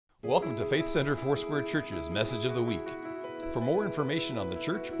Welcome to Faith Center Foursquare Church's Message of the Week. For more information on the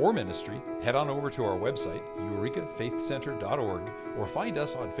church or ministry, head on over to our website, eurekafaithcenter.org, or find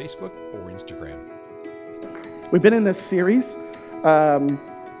us on Facebook or Instagram. We've been in this series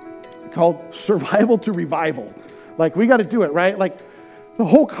called Survival to Revival. Like, we got to do it, right? Like, the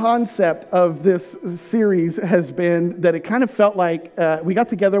whole concept of this series has been that it kind of felt like we got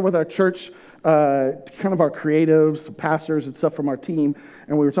together with our church, kind of our creatives, pastors and stuff from our team,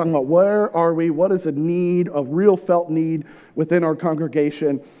 and we were talking about where are we, what is a need, a real felt need within our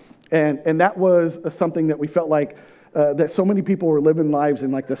congregation, and that was something that we felt like that so many people were living lives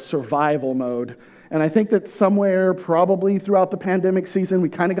in like the survival mode. And I think that somewhere probably throughout the pandemic season, we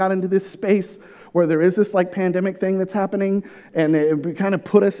kind of got into this space where there is this like pandemic thing that's happening, and it kind of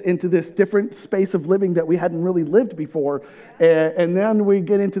put us into this different space of living that we hadn't really lived before. And then we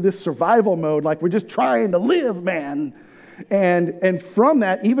get into this survival mode, like we're just trying to live, man. And from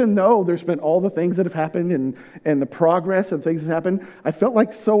that, even though there's been all the things that have happened and the progress and things that happened, I felt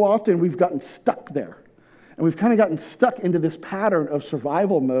like so often we've gotten stuck there. And we've kind of gotten stuck into this pattern of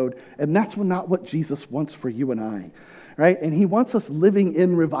survival mode, and that's not what Jesus wants for you and I. Right? And he wants us living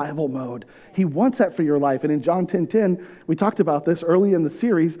in revival mode. He wants that for your life. And in John 10:10, we talked about this early in the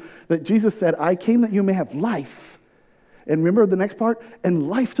series, that Jesus said, I came that you may have life. And remember the next part? And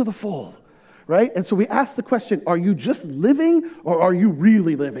life to the full. Right? And so we asked the question, are you just living or are you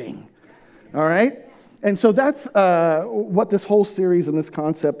really living? All right? And so that's what this whole series and this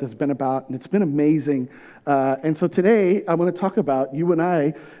concept has been about, and it's been amazing. And so today, I'm going to talk about you and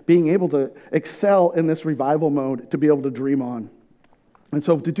I being able to excel in this revival mode, to be able to dream on. And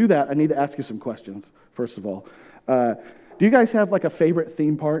so to do that, I need to ask you some questions, first of all. Do you guys have like a favorite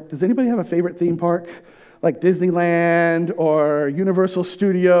theme park? Does anybody have a favorite theme park? Like Disneyland or Universal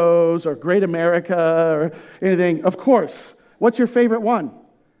Studios or Great America or anything? Of course. What's your favorite one?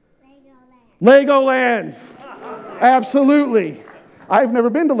 Legoland. Absolutely. I've never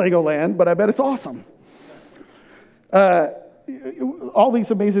been to Legoland, but I bet it's awesome. All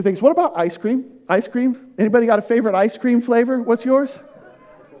these amazing things. What about ice cream? Ice cream? Anybody got a favorite ice cream flavor? What's yours?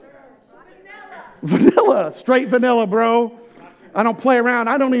 Vanilla. Straight vanilla, bro. I don't play around.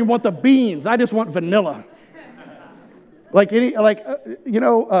 I don't even want the beans. I just want vanilla. I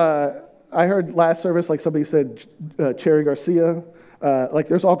heard last service, like somebody said, Cherry Garcia. Like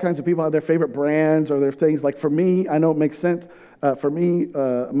there's all kinds of people have their favorite brands or their things. Like for me, I know it makes sense. For me,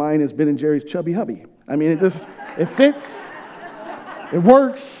 mine is Ben & Jerry's Chubby Hubby. I mean, it fits, it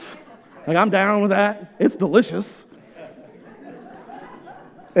works. Like I'm down with that. It's delicious.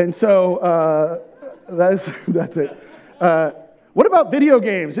 And so that's it. What about video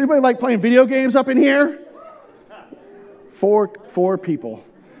games? Anybody like playing video games up in here? Four people.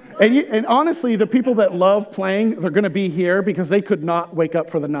 And honestly, the people that love playing, they're going to be here because they could not wake up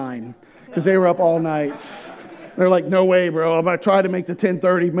for the 9 because they were up all nights. They're like, no way, bro. I'm going to try to make the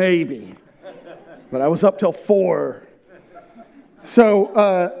 10:30 maybe. But I was up till 4.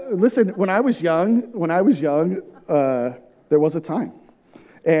 So listen, when I was young, there was a time.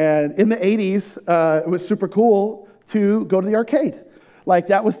 And in the 80s, it was super cool to go to the arcade. Like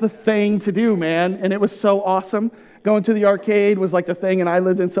that was the thing to do, man. And it was so awesome. Going to the arcade was like the thing, and I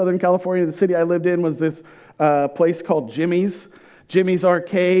lived in Southern California. The city I lived in was this place called Jimmy's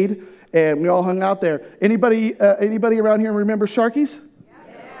Arcade, and we all hung out there. Anybody around here remember Sharky's?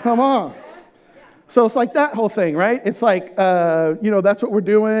 Yeah. Come on. So it's like that whole thing, right? It's like, that's what we're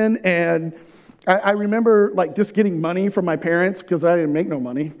doing, and I remember like just getting money from my parents because I didn't make no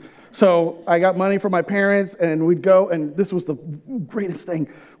money. So I got money from my parents, and we'd go, and this was the greatest thing,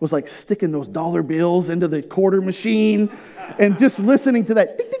 was like sticking those dollar bills into the quarter machine and just listening to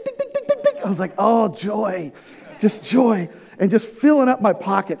that tick, tick, tick, tick, tick, tick, tick. I was like, oh, joy, and just filling up my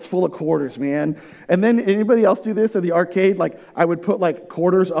pockets full of quarters, man. And then anybody else do this at the arcade? Like I would put like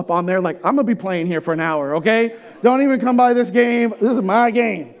quarters up on there, like I'm going to be playing here for an hour, okay? Don't even come by this game. This is my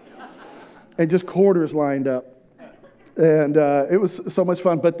game. And just quarters lined up. And it was so much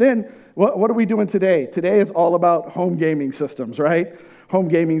fun. But then, what are we doing today? Today is all about home gaming systems, right? Home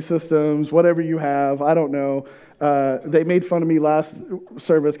gaming systems, whatever you have, I don't know. They made fun of me last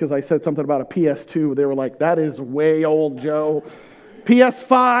service because I said something about a PS2. They were like, that is way old, Joe.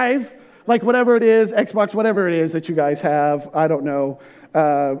 PS5, like whatever it is, Xbox, whatever it is that you guys have, I don't know.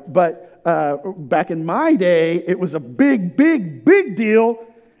 But back in my day, it was a big, big, big deal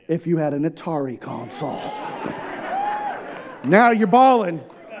if you had an Atari console. Now you're balling.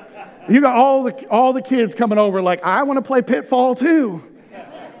 You got all the kids coming over like, I want to play Pitfall too.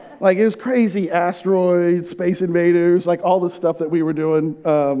 Like it was crazy. Asteroids, Space Invaders, like all the stuff that we were doing.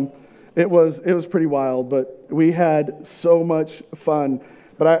 It was pretty wild, but we had so much fun.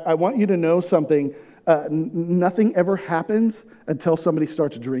 But I want you to know something. Nothing ever happens until somebody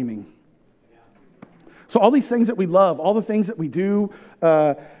starts dreaming. So all these things that we love, all the things that we do,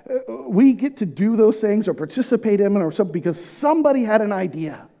 we get to do those things or participate in them or something because somebody had an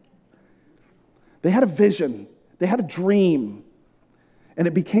idea. They had a vision. They had a dream. And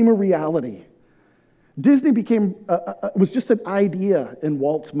it became a reality. Disney was just an idea in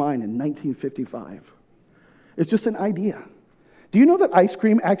Walt's mind in 1955. It's just an idea. Do you know that ice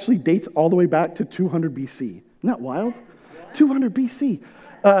cream actually dates all the way back to 200 BC? Isn't that wild? 200 BC.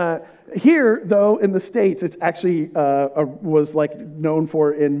 Here, though, in the States, it's actually was like known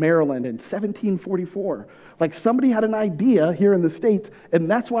for in Maryland in 1744. Like somebody had an idea here in the States, and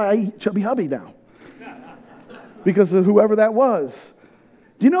that's why I eat Chubby Hubby now. Because of whoever that was.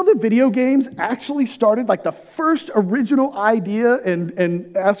 Do you know that video games actually started, like the first original idea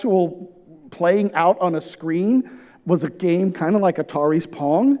and actual playing out on a screen was a game kind of like Atari's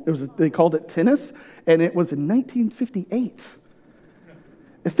Pong. They called it tennis, and it was in 1958.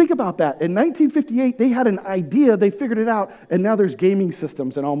 And think about that. In 1958, they had an idea, they figured it out, and now there's gaming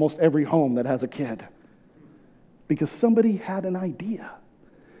systems in almost every home that has a kid. Because somebody had an idea.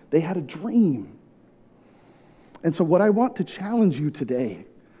 They had a dream. And so what I want to challenge you today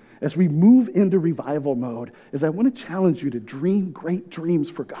as we move into revival mode is I want to challenge you to dream great dreams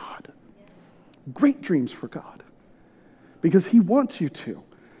for God. Great dreams for God. Because he wants you to.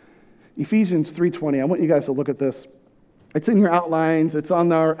 Ephesians 3:20, I want you guys to look at this. It's in your outlines. It's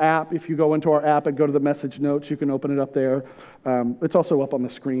on our app. If you go into our app and go to the message notes, you can open it up there. It's also up on the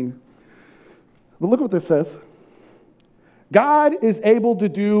screen. But look what this says. God is able to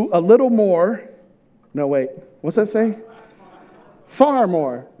do a little more. No, wait. What's that say? Far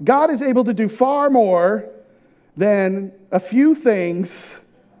more. God is able to do far more than a few things,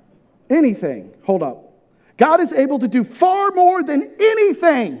 anything. Hold up. God is able to do far more than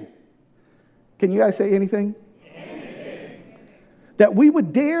anything. Can you guys say anything? That we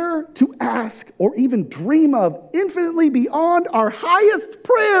would dare to ask or even dream of infinitely beyond our highest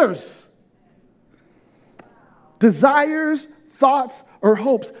prayers, desires, thoughts, or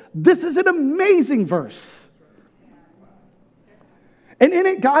hopes. This is an amazing verse. And in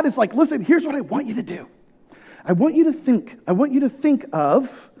it, God is like, listen, here's what I want you to do. I want you to think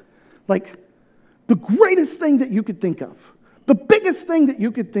of like the greatest thing that you could think of, the biggest thing that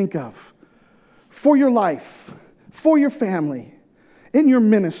you could think of for your life, for your family, in your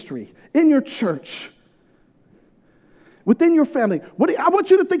ministry, in your church, within your family. I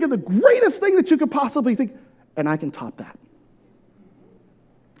want you to think of the greatest thing that you could possibly think, and I can top that.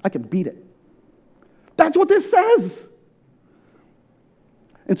 I can beat it. That's what this says.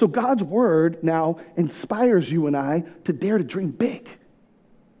 And so God's word now inspires you and I to dare to dream big.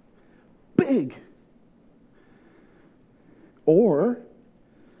 Big. Or,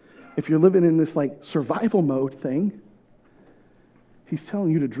 if you're living in this like survival mode thing, he's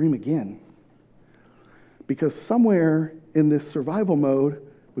telling you to dream again. Because somewhere in this survival mode,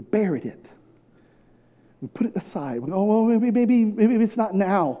 we buried it. We put it aside. We go, oh, well, maybe it's not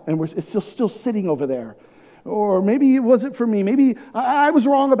now, and it's still sitting over there. Or maybe it wasn't for me. Maybe I was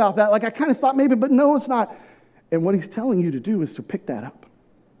wrong about that. Like I kind of thought maybe, but no, it's not. And what he's telling you to do is to pick that up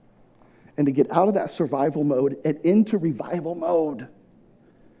and to get out of that survival mode and into revival mode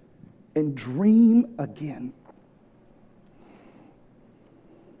and dream again.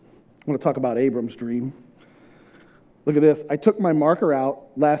 I want to talk about Abram's dream. Look at this. I took my marker out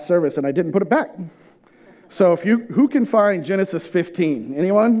last service and I didn't put it back. So who can find Genesis 15?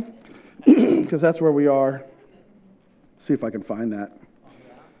 Anyone? Because that's where we are. See if I can find that.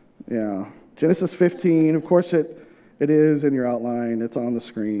 Yeah. Genesis 15. Of course it is in your outline. It's on the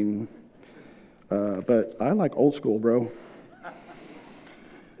screen. But I like old school, bro.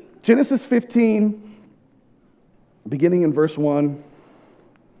 Genesis 15, beginning in verse 1.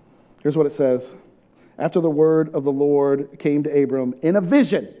 Here's what it says. After the word of the Lord came to Abram in a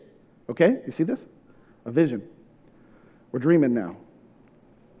vision. Okay, you see this? A vision. We're dreaming now.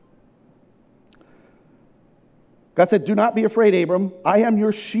 God said, do not be afraid, Abram. I am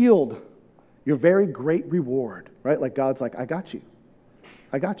your shield, your very great reward. Right? Like God's like, I got you.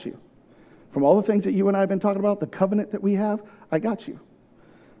 I got you. From all the things that you and I have been talking about, the covenant that we have, I got you.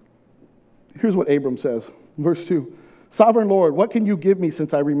 Here's what Abram says. Verse 2. Sovereign Lord, what can you give me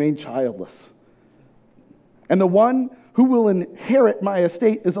since I remain childless? And the one who will inherit my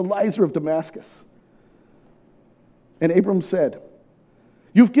estate is Eliezer of Damascus. And Abram said,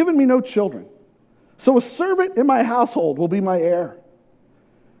 you've given me no children, so a servant in my household will be my heir.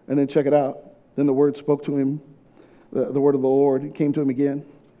 And then check it out. Then the word spoke to him, the word of the Lord came to him again.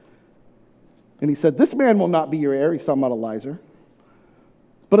 And he said, this man will not be your heir. He's talking about Eliezer.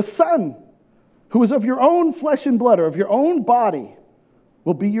 But a son who is of your own flesh and blood, or of your own body,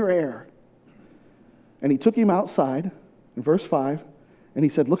 will be your heir. And he took him outside, in verse 5, and he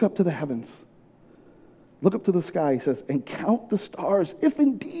said, look up to the heavens. Look up to the sky, he says, and count the stars, if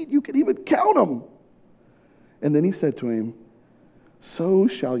indeed you can even count them. And then he said to him, so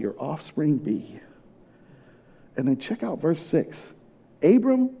shall your offspring be. And then check out verse 6.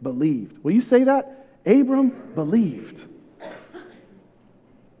 Abram believed. Will you say that? Abram believed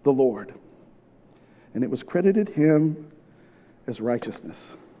the Lord, and it was credited him as righteousness.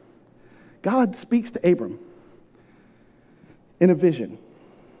 God speaks to Abram in a vision.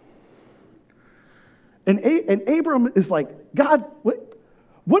 And Abram is like, God,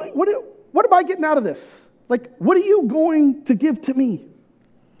 what am I getting out of this? Like, what are you going to give to me?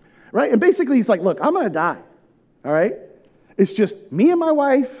 Right? And basically he's like, look, I'm going to die. All right? It's just me and my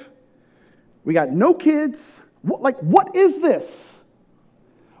wife. We got no kids. What is this?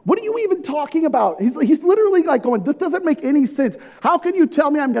 What are you even talking about? He's literally like going, this doesn't make any sense. How can you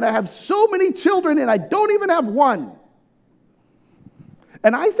tell me I'm going to have so many children and I don't even have one?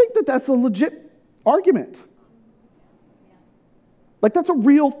 And I think that that's a legit argument. Like, that's a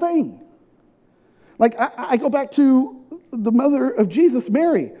real thing. Like, I go back to the mother of Jesus,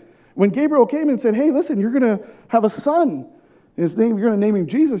 Mary. When Gabriel came and said, hey, listen, you're going to have a son. You're going to name him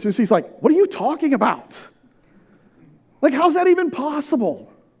Jesus. And she's like, what are you talking about? Like, how's that even possible?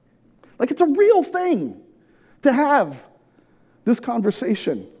 Like, it's a real thing to have this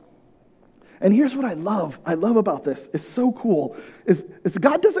conversation. And here's what I love about this. It's so cool. Is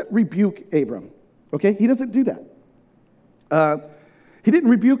God doesn't rebuke Abram. Okay? He doesn't do that. He didn't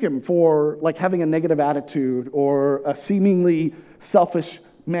rebuke him for like having a negative attitude or a seemingly selfish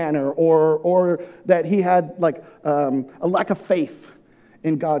manner or that he had like a lack of faith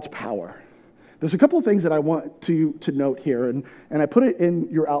in God's power. There's a couple of things that I want to note here, and I put it in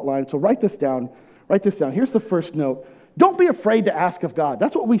your outline, so write this down. Here's the first note. Don't be afraid to ask of God.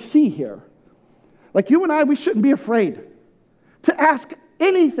 That's what we see here. Like you and I, we shouldn't be afraid to ask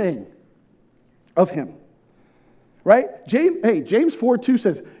anything of him. Right? James 4:2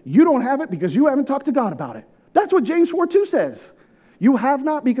 says, you don't have it because you haven't talked to God about it. That's what James 4:2 says. You have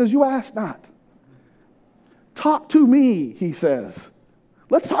not because you ask not. Talk to me, he says.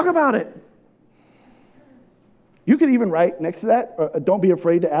 Let's talk about it. You could even write next to that, don't be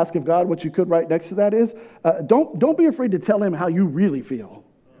afraid to ask of God. What you could write next to that is, don't be afraid to tell him how you really feel.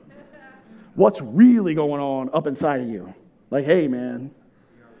 What's really going on up inside of you. Like, hey, man.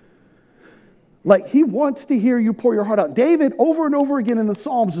 Like, he wants to hear you pour your heart out. David, over and over again in the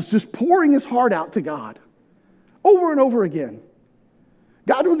Psalms, is just pouring his heart out to God. Over and over again.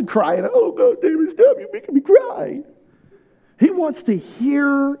 God wasn't crying, oh, God, David, stop, you're making me cry. He wants to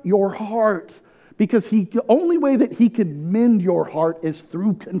hear your heart because the only way that he can mend your heart is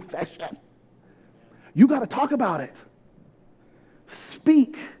through confession. You got to talk about it.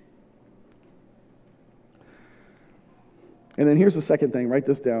 Speak. And then here's the second thing. Write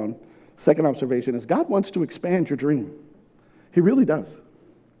this down. Second observation is God wants to expand your dream. He really does.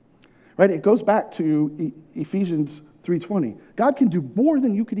 Right? It goes back to Ephesians 3:20. God can do more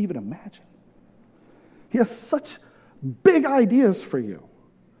than you could even imagine. He has such big ideas for you.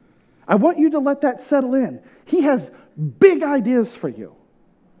 I want you to let that settle in. He has big ideas for you.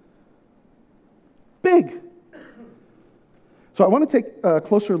 Big. So I want to take a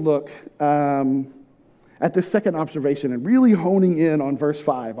closer look at this second observation and really honing in on verse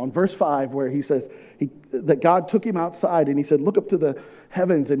 5. On verse 5 where he says that God took him outside and he said, look up to the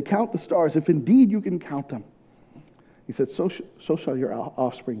heavens and count the stars if indeed you can count them. He said, so shall your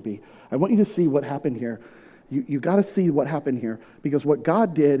offspring be. I want you to see what happened here. You got to see what happened here, because what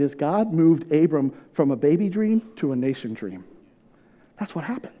God did is God moved Abram from a baby dream to a nation dream. That's what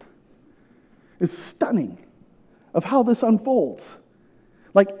happened. It's stunning of how this unfolds.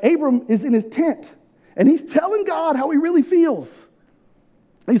 Like Abram is in his tent and he's telling God how he really feels.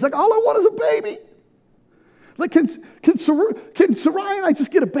 And he's like, all I want is a baby. Like, can Sarai and I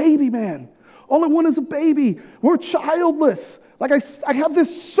just get a baby, man? All I want is a baby. We're childless. Like I have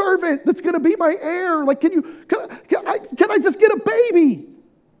this servant that's going to be my heir. Like, can I just get a baby?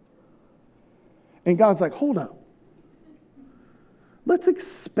 And God's like, hold up. Let's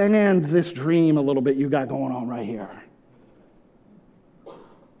expand this dream a little bit you got going on right here.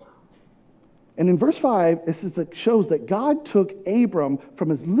 And in verse 5, it shows that God took Abram from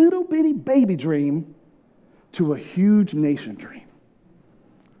his little bitty baby dream to a huge nation dream,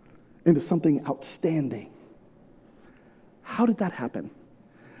 into something outstanding. How did that happen?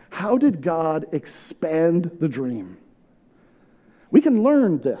 How did God expand the dream? We can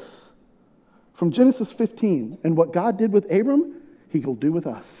learn this from Genesis 15. And what God did with Abram, he will do with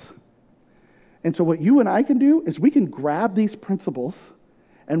us. And so what you and I can do is we can grab these principles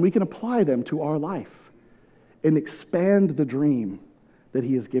and we can apply them to our life and expand the dream that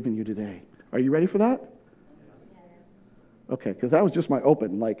he has given you today. Are you ready for that? Okay, because that was just my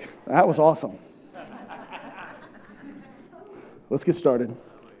open. That was awesome. Let's get started.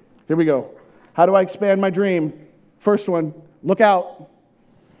 Here we go. How do I expand my dream? First one, look out.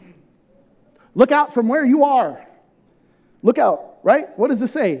 Look out from where you are. Look out, right? What does it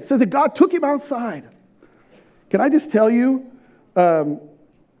say? It says that God took him outside. Can I just tell you, God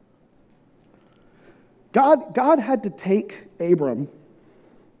had to take Abram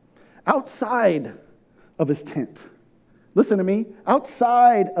outside of his tent. Listen to me,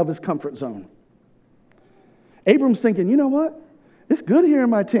 outside of his comfort zone. Abram's thinking, you know what? It's good here in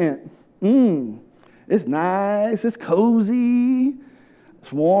my tent. It's nice, it's cozy,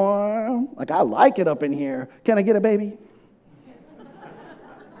 it's warm. I like it up in here. Can I get a baby?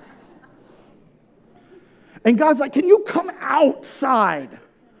 And God's like, can you come outside?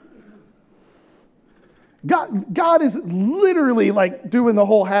 God is literally doing the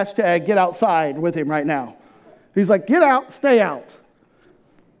whole hashtag get outside with him right now. He's like, get out, stay out.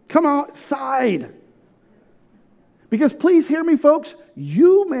 Come outside. Because please hear me, folks,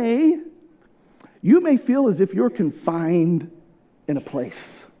 you may feel as if you're confined in a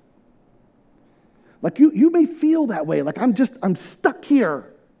place. You may feel that way, I'm stuck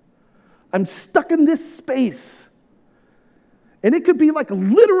here. I'm stuck in this space. And it could be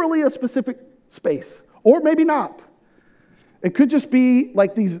literally a specific space, or maybe not. It could just be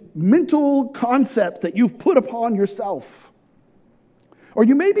these mental concepts that you've put upon yourself. Or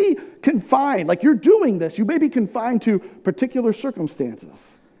you may be confined, you're doing this, you may be confined to particular circumstances.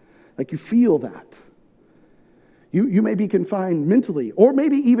 You feel that. You may be confined mentally, or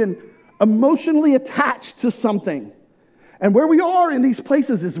maybe even emotionally attached to something. And where we are in these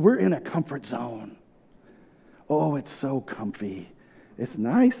places is we're in a comfort zone. Oh, it's so comfy. It's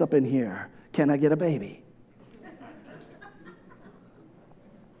nice up in here. Can I get a baby?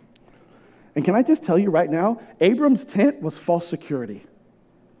 And can I just tell you right now, Abram's tent was false security.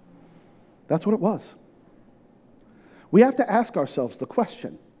 That's what it was. We have to ask ourselves the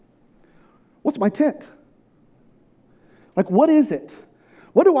question, what's my tent? What is it?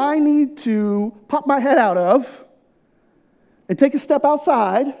 What do I need to pop my head out of and take a step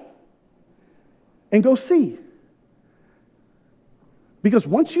outside and go see? Because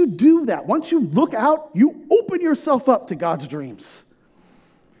once you do that, once you look out, you open yourself up to God's dreams.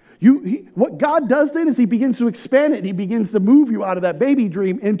 What God does then is he begins to expand it. He begins to move you out of that baby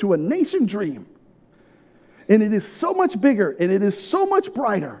dream into a nation dream. And it is so much bigger, and it is so much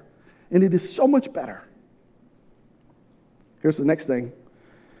brighter, and it is so much better. Here's the next thing.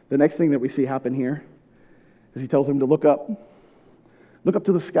 The next thing that we see happen here is he tells him to look up. Look up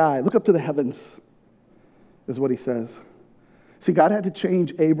to the sky. Look up to the heavens, is what he says. See, God had to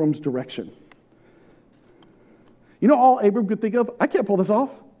change Abram's direction. You know all Abram could think of? I can't pull this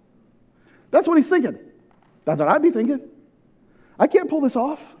off. That's what he's thinking. That's what I'd be thinking. I can't pull this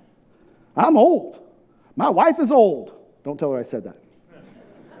off. I'm old. My wife is old. Don't tell her I said that.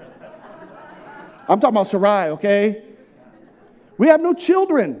 I'm talking about Sarai, okay? We have no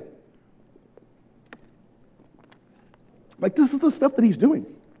children. This is the stuff that he's doing.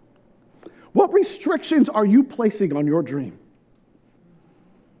 What restrictions are you placing on your dream?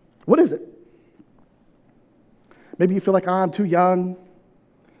 What is it? Maybe you feel like, I'm too young.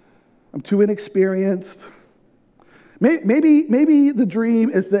 I'm too inexperienced. Maybe the dream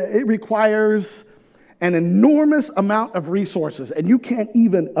is that it requires an enormous amount of resources, and you can't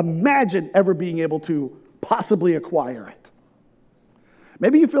even imagine ever being able to possibly acquire it.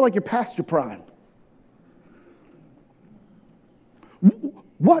 Maybe you feel like you're past your prime.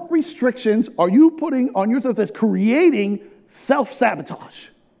 What restrictions are you putting on yourself that's creating self-sabotage?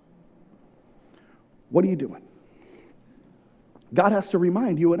 What are you doing? God has to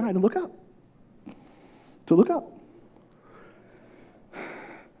remind you and I to look up. To look up.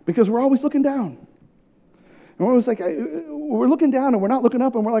 Because we're always looking down. And we're always we're looking down and we're not looking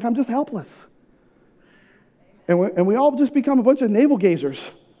up, and we're I'm just helpless. And we all just become a bunch of navel gazers.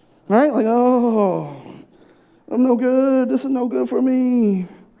 Right? Oh, I'm no good. This is no good for me.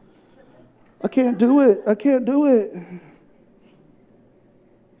 I can't do it. I can't do it.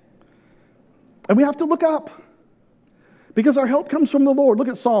 And we have to look up. Because our help comes from the Lord. Look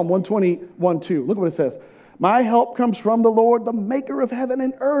at Psalm 121:2. Look at what it says. My help comes from the Lord, the maker of heaven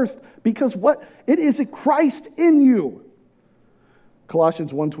and earth. Because what? It is Christ in you.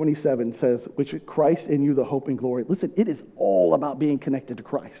 Colossians 1:27 says, which is Christ in you, the hope and glory. Listen, it is all about being connected to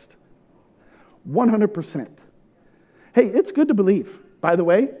Christ. 100%. Hey, it's good to believe, by the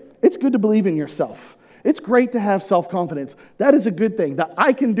way. It's good to believe in yourself. It's great to have self-confidence. That is a good thing, that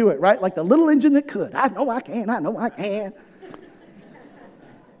I can do it, right? Like the little engine that could. I know I can, I know I can.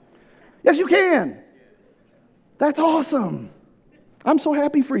 Yes, you can. That's awesome. I'm so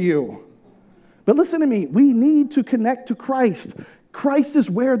happy for you. But listen to me. We need to connect to Christ. Christ is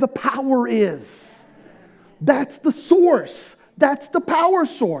where the power is. That's the source. That's the power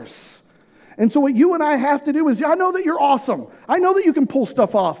source. And so what you and I have to do is, I know that you're awesome. I know that you can pull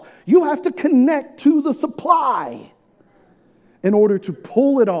stuff off. You have to connect to the supply in order to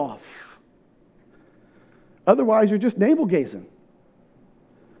pull it off. Otherwise, you're just navel gazing.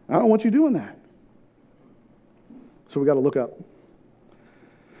 I don't want you doing that. So we got to look up.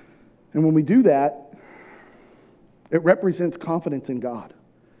 And when we do that, it represents confidence in God.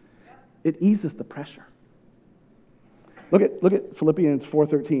 It eases the pressure. Look at Philippians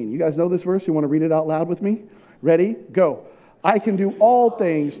 4:13. You guys know this verse? You want to read it out loud with me? Ready? Go. I can do all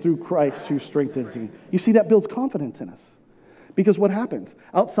things through Christ who strengthens me. You see, that builds confidence in us. Because what happens?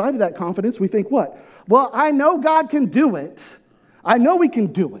 Outside of that confidence, we think what? Well, I know God can do it. I know we can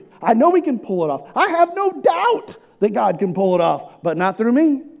do it. I know we can pull it off. I have no doubt that God can pull it off, but not through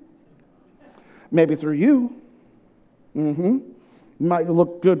me. Maybe through you. Might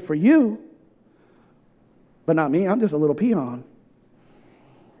look good for you, but not me. I'm just a little peon.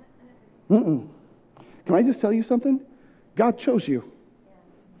 Can I just tell you something? God chose you.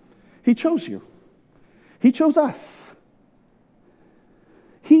 He chose you. He chose us.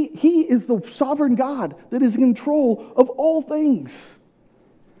 He is the sovereign God that is in control of all things.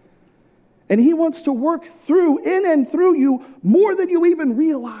 And He wants to work in and through you more than you even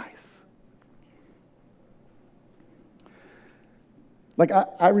realize. Like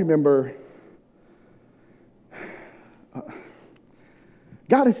I remember,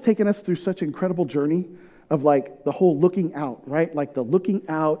 God has taken us through such an incredible journey of like the whole looking out, right? Like the looking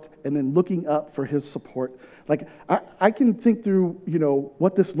out and then looking up for His support. Like I can think through,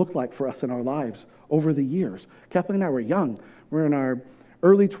 what this looked like for us in our lives over the years. Kathleen and I were young. We're in our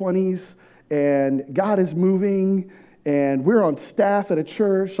early 20s, and God is moving, and we're on staff at a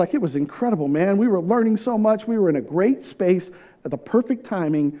church. Like, it was incredible, man. We were learning so much. We were in a great space at the perfect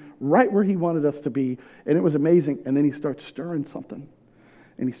timing, right where He wanted us to be, and it was amazing. And then He starts stirring something,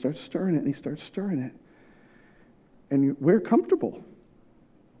 and He starts stirring it, and He starts stirring it. And we're comfortable.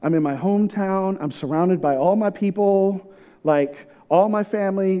 I'm in my hometown. I'm surrounded by all my people, like all my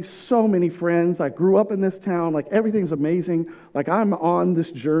family, so many friends. I grew up in this town. Like, everything's amazing. Like, I'm on this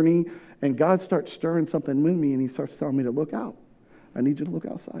journey, and God starts stirring something in me, and He starts telling me to look out. I need you to look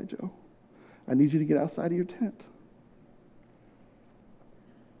outside, Joe. I need you to get outside of your tent.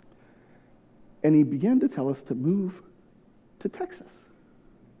 And He began to tell us to move to Texas,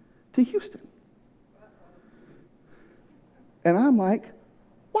 to Houston. And I'm like,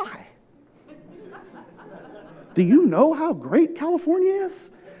 why? Do you know how great California is?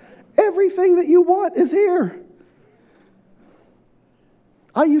 Everything that you want is here.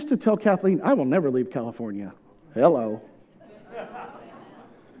 I used to tell Kathleen, I will never leave California. Hello.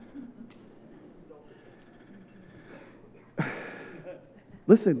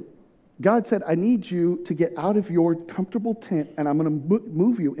 Listen, God said, I need you to get out of your comfortable tent, and I'm going to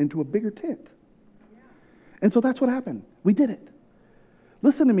move you into a bigger tent. And so that's what happened. We did it.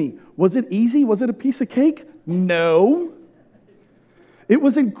 Listen to me. Was it easy? Was it a piece of cake? No. It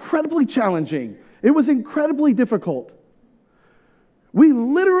was incredibly challenging. It was incredibly difficult. We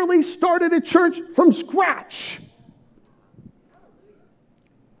literally started a church from scratch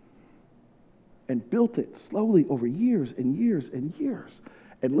and built it slowly over years and years and years.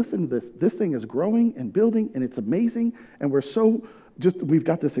 And listen to this. This thing is growing and building, and it's amazing. And we've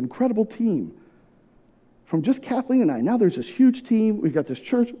got this incredible team. From just Kathleen and I, now there's this huge team. We've got this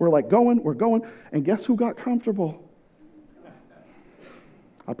church. We're going. And guess who got comfortable?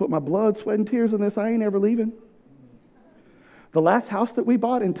 I put my blood, sweat, and tears in this. I ain't ever leaving. The last house that we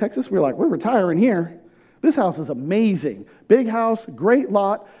bought in Texas, we were like, we're retiring here. This house is amazing. Big house, great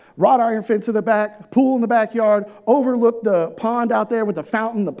lot, wrought iron fence in the back, pool in the backyard, overlook the pond out there with the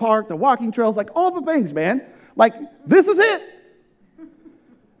fountain, the park, the walking trails, like all the things, man. Like, this is it.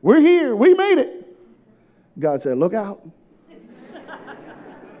 We're here. We made it. God said, look out.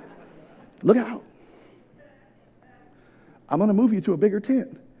 Look out. I'm going to move you to a bigger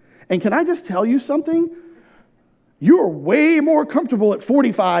tent. And can I just tell you something? You're way more comfortable at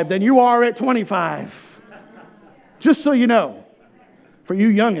 45 than you are at 25. Just so you know, for you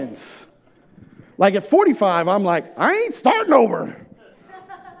youngins. Like at 45, I'm like, I ain't starting over.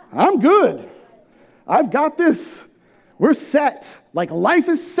 I'm good. I've got this. We're set. Like life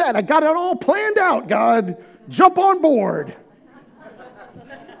is set. I got it all planned out, God. Jump on board.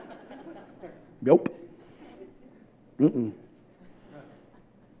 Nope. Mm-mm.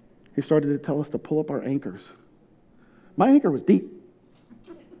 He started to tell us to pull up our anchors. My anchor was deep.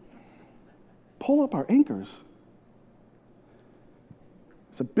 Pull up our anchors.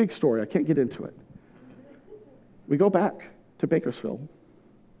 It's a big story. I can't get into it. We go back to Bakersfield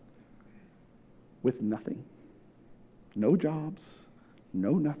with nothing. No jobs,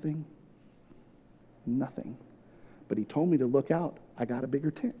 no nothing, nothing. But he told me to look out. I got a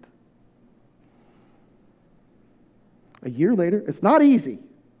bigger tent. A year later, it's not easy.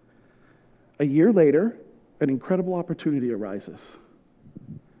 A year later, an incredible opportunity arises.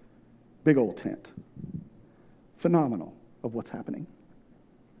 Big old tent. Phenomenal of what's happening.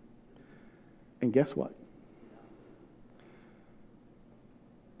 And guess what?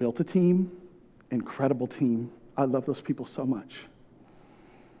 Built a team, incredible team. I love those people so much.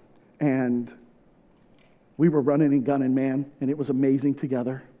 And we were running and gunning, man, and it was amazing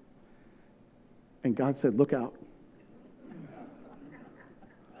together. And God said, look out.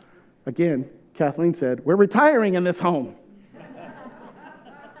 Again, Kathleen said, we're retiring in this home.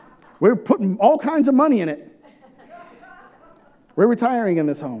 We're putting all kinds of money in it. We're retiring in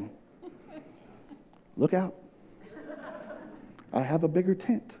this home. Look out. I have a bigger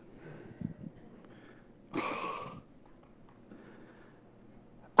tent.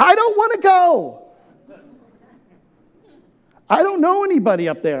 I don't want to go. I don't know anybody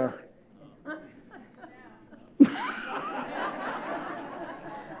up there.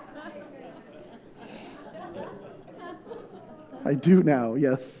 I do now,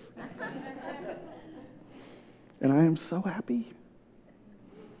 yes. And I am so happy.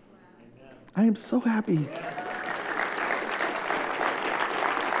 I am so happy.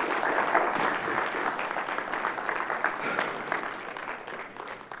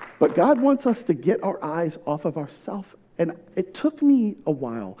 But God wants us to get our eyes off of ourselves. And it took me a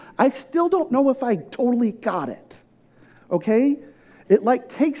while. I still don't know if I totally got it. Okay? It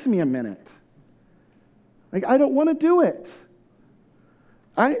takes me a minute. I don't want to do it.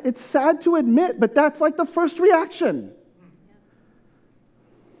 It's sad to admit, but that's the first reaction.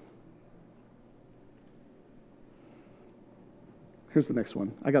 Here's the next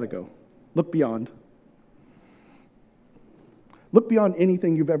one. I got to go. Look beyond. Look beyond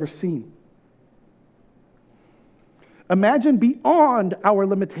anything you've ever seen. Imagine beyond our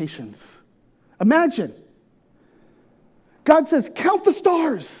limitations. Imagine. God says, count the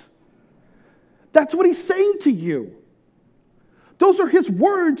stars. That's what he's saying to you. Those are his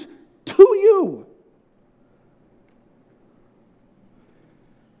words to you.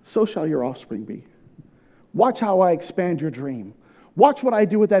 So shall your offspring be. Watch how I expand your dream. Watch what I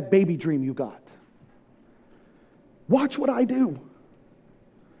do with that baby dream you got. Watch what I do.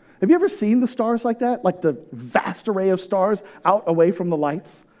 Have you ever seen the stars like that? Like the vast array of stars out away from the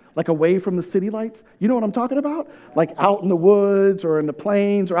lights? Like away from the city lights? You know what I'm talking about? Like out in the woods or in the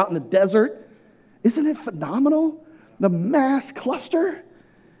plains or out in the desert. Isn't it phenomenal? The mass cluster.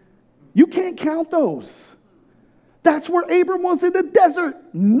 You can't count those. That's where Abram was in the desert.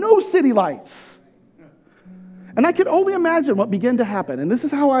 No city lights. And I could only imagine what began to happen. And this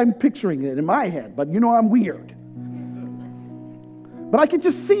is how I'm picturing it in my head. But I'm weird. But I could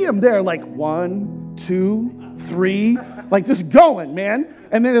just see him there 1, 2, 3, just going, man.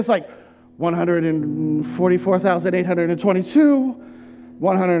 And then it's 144,822,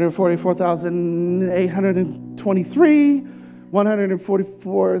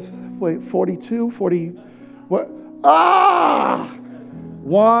 144,823, 42, 40, what?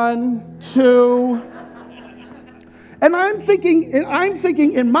 1, 2. And I'm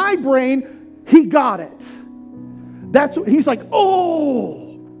thinking in my brain, he got it. That's what he's like,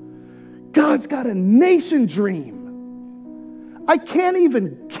 oh, God's got a nation dream. I can't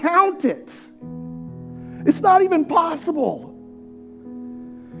even count it. It's not even possible.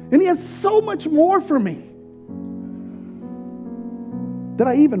 And he has so much more for me than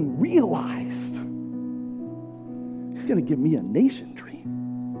I even realized. He's going to give me a nation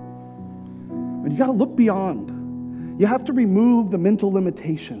dream. And you got to look beyond. You have to remove the mental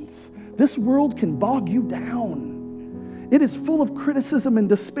limitations. This world can bog you down. It is full of criticism and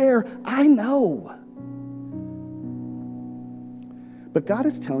despair, I know. But God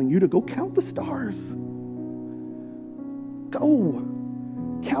is telling you to go count the stars. Go.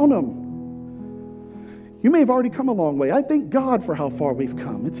 Count them. You may have already come a long way. I thank God for how far we've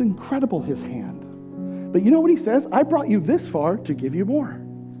come. It's incredible, his hand. But you know what he says? I brought you this far to give you more.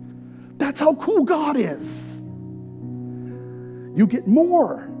 That's how cool God is. You get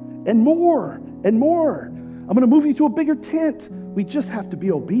more and more and more. I'm going to move you to a bigger tent. We just have to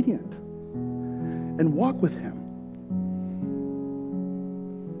be obedient. and walk with him.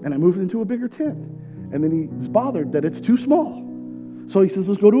 And I moved into a bigger tent. And then he's bothered that it's too small. So he says,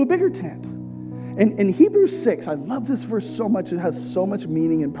 let's go to a bigger tent. And in Hebrews 6, I love this verse so much. It has so much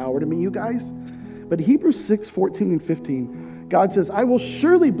meaning and power to me, you guys. But Hebrews 6, 14 and 15, God says, I will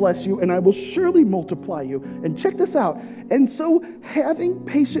surely bless you and I will surely multiply you. And check this out. And so, having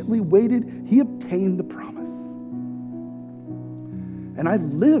patiently waited, he obtained the promise. And I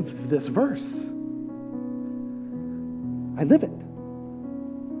live this verse. I live it.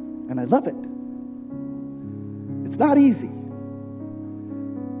 And I love it. It's not easy.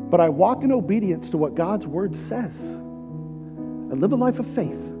 But I walk in obedience to what God's word says. I live a life of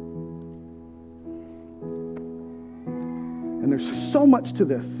faith. And there's so much to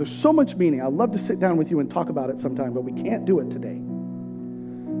this. There's so much meaning. I'd love to sit down with you and talk about it sometime, but we can't do it today.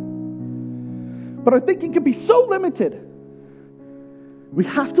 But our thinking can be so limited. We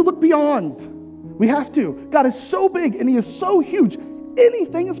have to look beyond. We have to. God is so big and he is so huge.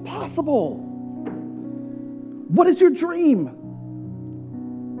 Anything is possible. What is your dream?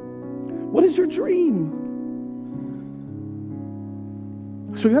 What is your dream?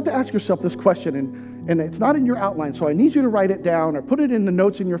 So you have to ask yourself this question, and it's not in your outline, so I need you to write it down or put it in the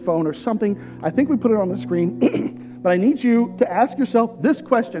notes in your phone or something. I think we put it on the screen, but I need you to ask yourself this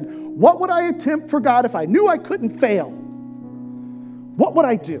question. What would I attempt for God if I knew I couldn't fail? What would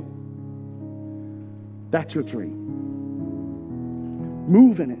I do? That's your dream.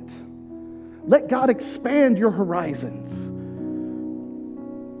 Move in it. Let God expand your horizons.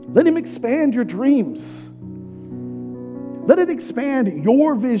 Let him expand your dreams. Let it expand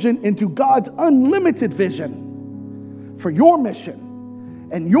your vision into God's unlimited vision for your mission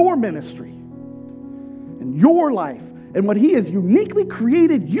and your ministry and your life and what he has uniquely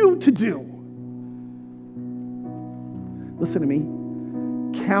created you to do. Listen to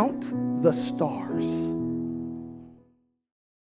me. Count the stars.